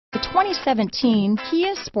2017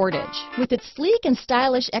 Kia Sportage. With its sleek and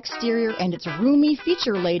stylish exterior and its roomy,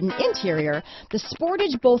 feature-laden interior, the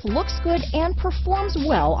Sportage both looks good and performs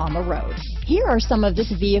well on the road. Here are some of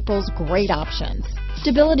this vehicle's great options: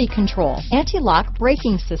 stability control, anti-lock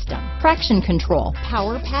braking system, traction control,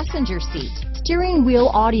 power passenger seat, steering wheel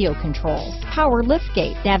audio controls, power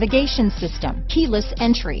liftgate, navigation system, keyless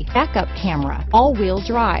entry, backup camera, all-wheel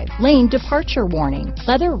drive, lane departure warning,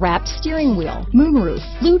 leather-wrapped steering wheel, moonroof,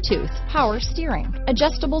 Bluetooth, power steering,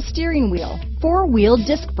 adjustable steering wheel, four-wheel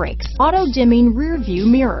disc brakes, auto-dimming rear-view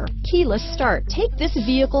mirror, keyless start. Take this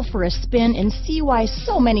vehicle for a spin and see why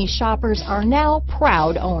so many shoppers are now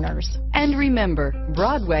proud owners. And remember,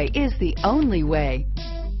 Broadway is the only way.